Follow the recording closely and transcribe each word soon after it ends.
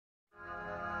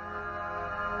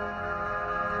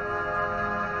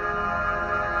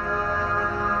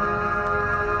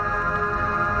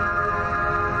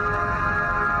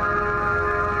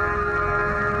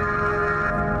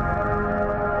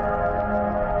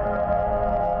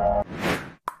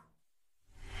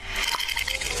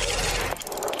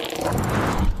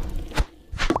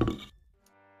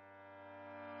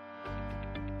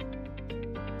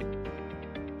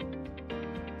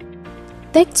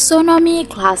Taxonomy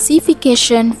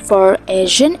classification for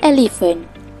Asian elephant.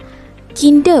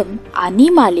 Kingdom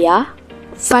Animalia,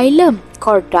 Phylum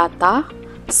Chordata,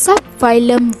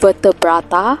 Subphylum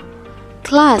Vertebrata,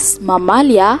 Class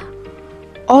Mammalia,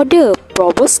 Order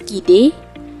Proboscidae,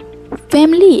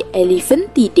 Family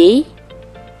Elephantidae,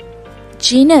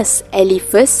 Genus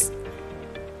Elephas,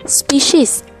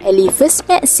 Species Elephas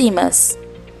maximus.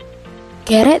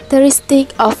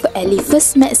 Characteristic of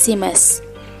Elephas maximus.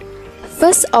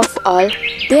 First of all,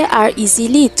 they are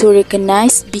easily to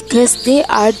recognize because they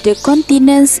are the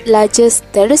continent's largest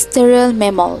terrestrial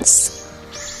mammals.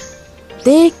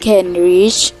 They can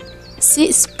reach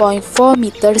 6.4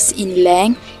 meters in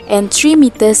length and 3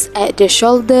 meters at the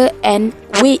shoulder and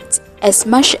weigh as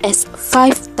much as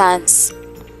 5 tons.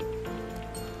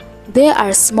 They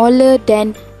are smaller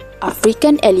than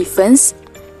African elephants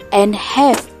and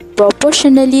have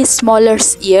proportionally smaller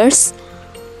ears,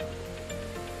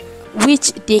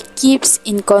 which they keep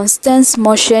in constant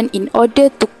motion in order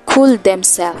to cool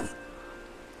themselves.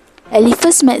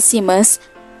 Elephas maximus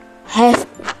have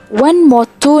one more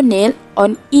toenail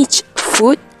on each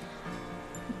foot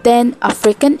than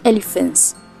African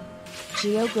elephants.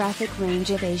 Geographic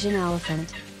range of Asian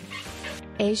elephant.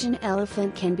 Asian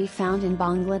elephant can be found in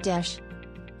Bangladesh,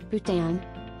 Bhutan,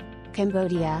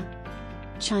 Cambodia,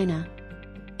 China,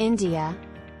 India,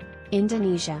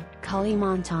 Indonesia,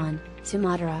 Kalimantan,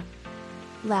 Sumatra,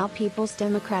 Lao People's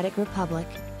Democratic Republic,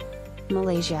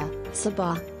 Malaysia,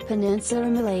 Sabah, Peninsula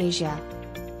Malaysia,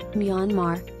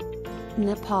 Myanmar,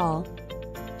 Nepal,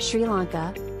 Sri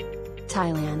Lanka,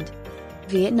 Thailand,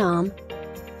 Vietnam.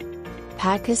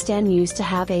 Pakistan used to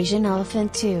have Asian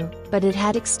elephant too, but it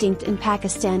had extinct in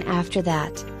Pakistan after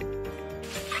that.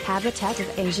 Habitat of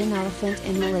Asian elephant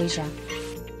in Malaysia.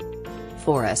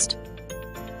 Forest,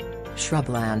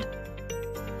 shrubland,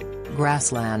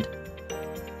 grassland.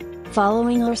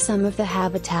 Following are some of the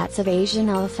habitats of Asian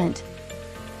elephant.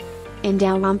 In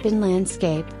Dalrumpan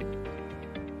landscape.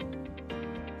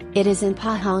 It is in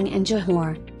Pahang and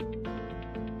Johor.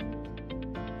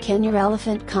 Kenya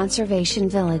Elephant Conservation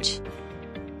Village.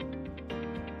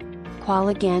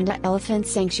 Kualaganda Elephant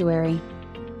Sanctuary.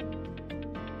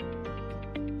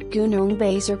 Gunung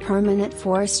Baser Permanent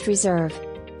Forest Reserve.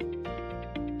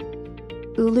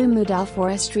 Ulu Muda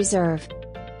Forest Reserve.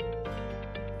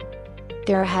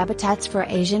 There are habitats for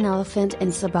Asian elephant in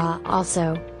Sabah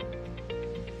also.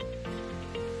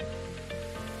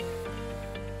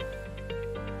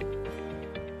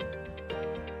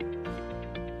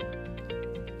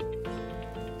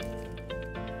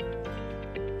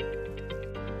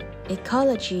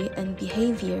 Ecology and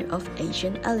behavior of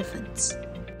Asian elephants.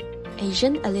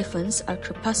 Asian elephants are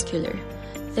crepuscular.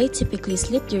 They typically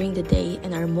sleep during the day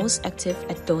and are most active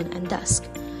at dawn and dusk.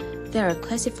 They are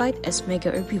classified as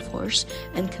mega herbivores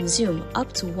and consume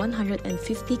up to 150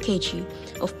 kg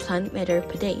of plant matter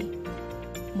per day.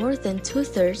 More than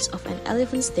 2/3 of an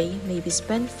elephant's day may be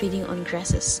spent feeding on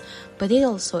grasses, but it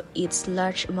also eats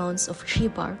large amounts of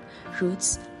tree bark,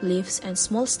 roots, leaves, and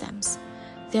small stems.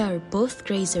 They are both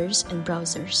grazers and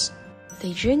browsers.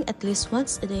 They drink at least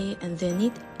once a day and they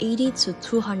need 80 to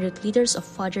 200 liters of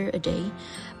water a day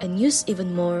and use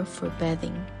even more for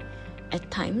bathing. At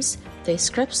times, they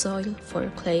scrap soil for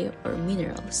clay or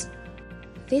minerals.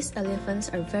 These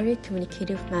elephants are very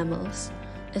communicative mammals.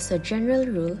 As a general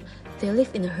rule, they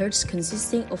live in herds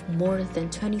consisting of more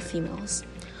than 20 females.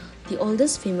 The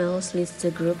oldest female leads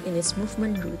the group in its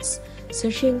movement routes,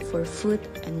 searching for food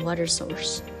and water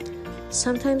source.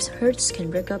 Sometimes herds can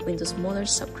break up into smaller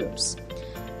subgroups.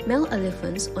 Male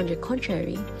elephants, on the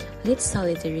contrary, lead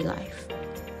solitary life.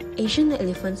 Asian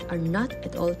elephants are not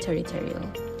at all territorial.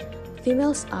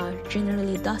 Females are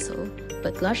generally docile,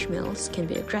 but large males can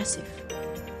be aggressive.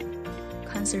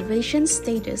 Conservation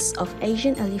status of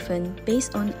Asian elephant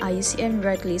based on IUCN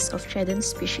Red List of Threatened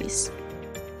Species.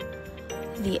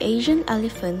 The Asian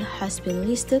elephant has been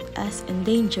listed as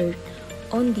endangered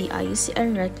on the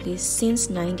IUCN Red List since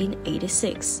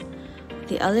 1986.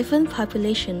 The elephant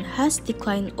population has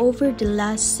declined over the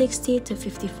last 60 to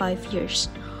 55 years.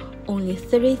 Only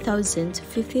 30,000 to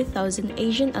 50,000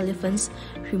 Asian elephants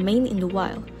remain in the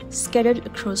wild, scattered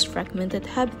across fragmented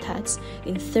habitats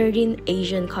in 13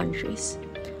 Asian countries.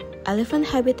 Elephant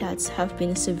habitats have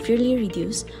been severely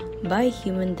reduced by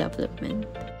human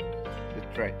development. The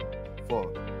threat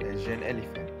for Asian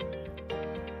elephant.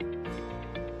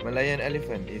 Malayan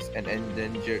elephant is an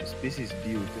endangered species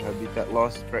due to habitat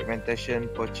loss, fragmentation,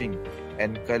 poaching,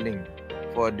 and culling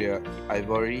for their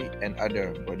ivory and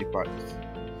other body parts.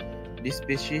 This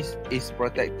species is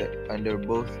protected under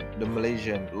both the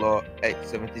Malaysian Law Act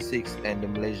 76 and the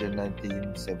Malaysian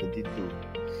 1972.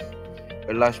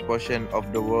 A large portion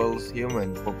of the world's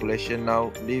human population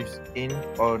now lives in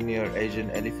or near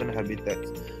Asian elephant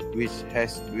habitats, which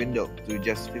has dwindled to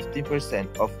just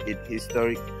 15% of its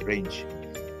historic range.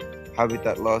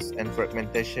 Habitat loss and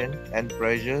fragmentation and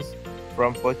pressures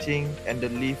from poaching and the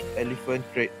leaf elephant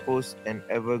trade pose an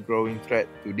ever-growing threat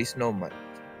to this nomad.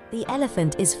 The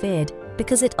elephant is feared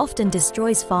because it often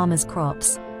destroys farmers'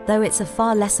 crops, though it's a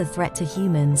far lesser threat to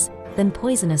humans than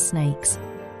poisonous snakes.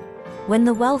 When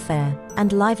the welfare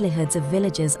and livelihoods of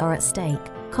villagers are at stake,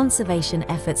 conservation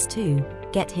efforts too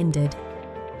get hindered.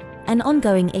 An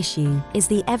ongoing issue is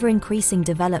the ever-increasing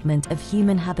development of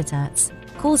human habitats,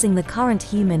 causing the current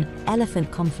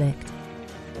human-elephant conflict.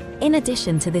 In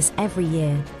addition to this, every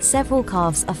year, several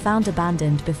calves are found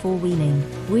abandoned before weaning,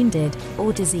 wounded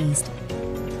or diseased.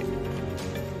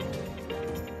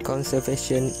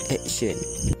 Conservation action.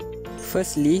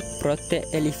 Firstly,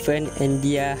 protect elephant and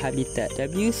their habitat.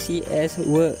 WCS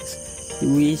works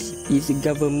with its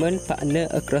government partner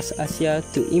across Asia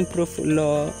to improve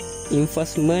law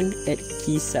enforcement at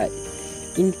key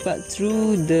sites, in part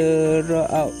through the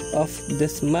rollout of the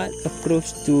smart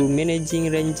approach to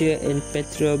managing ranger and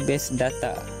patrol-based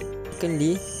data.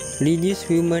 Secondly, reduce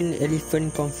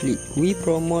human-elephant conflict. We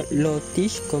promote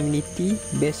low-tech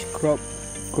community-based crop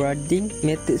grading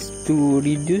methods to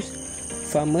reduce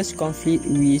farmers' conflict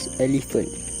with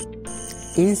elephants.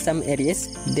 In some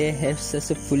areas, they have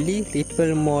successfully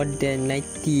repelled more than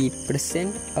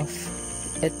 90% of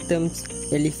attempts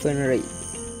elephant raid.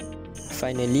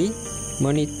 Finally,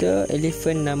 monitor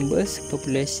elephant numbers,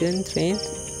 population trends,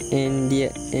 and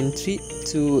their entry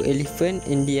to elephant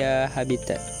in their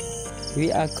habitat.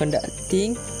 We are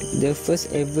conducting the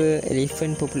first ever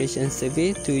elephant population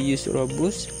survey to use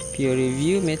robust peer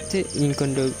review method in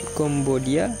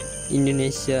Cambodia,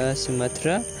 Indonesia,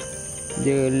 Sumatra,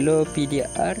 the low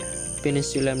PDR,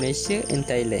 Peninsula Malaysia and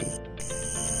Thailand.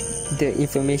 The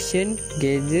information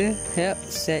gathered help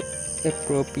set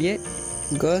appropriate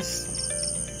goals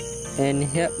and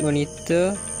help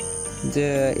monitor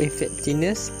the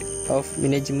effectiveness of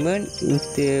management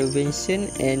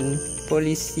intervention and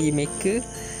policymaker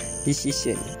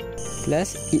decision.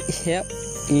 Plus, it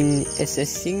helps in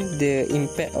assessing the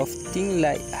impact of things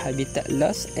like habitat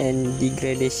loss and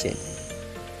degradation.